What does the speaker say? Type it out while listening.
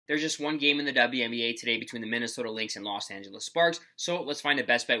There's just one game in the WNBA today between the Minnesota Lynx and Los Angeles Sparks, so let's find a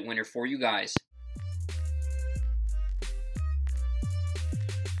best bet winner for you guys.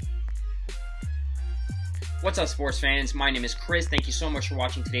 What's up, sports fans? My name is Chris. Thank you so much for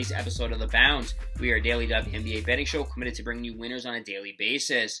watching today's episode of The Bounce. We are a daily WNBA betting show committed to bringing you winners on a daily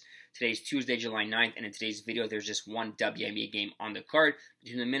basis. Today's Tuesday, July 9th, and in today's video, there's just one WNBA game on the card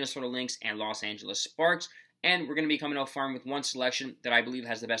between the Minnesota Lynx and Los Angeles Sparks. And we're going to be coming out farm with one selection that I believe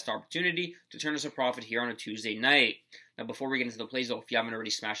has the best opportunity to turn us a profit here on a Tuesday night. Now, before we get into the plays, though, if you haven't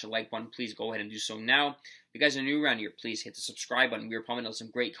already smashed the like button, please go ahead and do so now. If you guys are new around here, please hit the subscribe button. We are pumping out some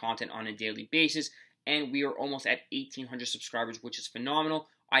great content on a daily basis, and we are almost at 1,800 subscribers, which is phenomenal.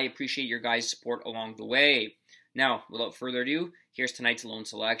 I appreciate your guys' support along the way. Now, without further ado, here's tonight's lone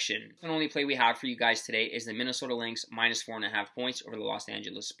selection. The only play we have for you guys today is the Minnesota Lynx minus 4.5 points over the Los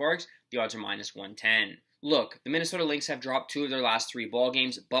Angeles Sparks. The odds are minus 110. Look, the Minnesota Lynx have dropped 2 of their last 3 ball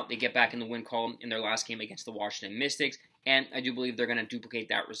games, but they get back in the win column in their last game against the Washington Mystics, and I do believe they're going to duplicate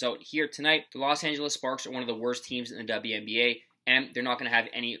that result here tonight. The Los Angeles Sparks are one of the worst teams in the WNBA, and they're not going to have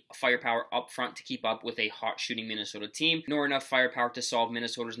any firepower up front to keep up with a hot shooting Minnesota team, nor enough firepower to solve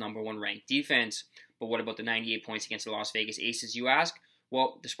Minnesota's #1 ranked defense. But what about the 98 points against the Las Vegas Aces, you ask?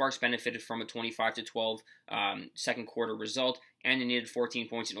 Well, the Sparks benefited from a 25-12 second quarter result, and they needed 14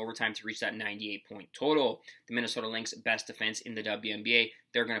 points in overtime to reach that 98-point total. The Minnesota Lynx, best defense in the WNBA,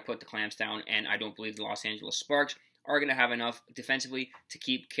 they're going to put the clamps down, and I don't believe the Los Angeles Sparks are going to have enough defensively to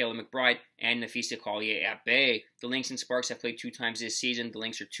keep Kayla McBride and Nafisa Collier at bay. The Lynx and Sparks have played 2 times this season. The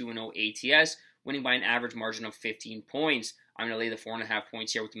Lynx are 2-0 ATS, winning by an average margin of 15 points. I'm going to lay the 4.5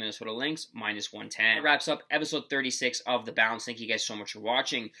 points here with the Minnesota Lynx, minus 110. That wraps up episode 36 of The Bounce. Thank you guys so much for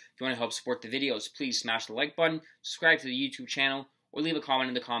watching. If you want to help support the videos, please smash the like button, subscribe to the YouTube channel, or leave a comment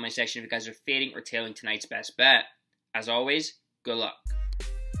in the comment section if you guys are fading or tailing tonight's best bet. As always, good luck.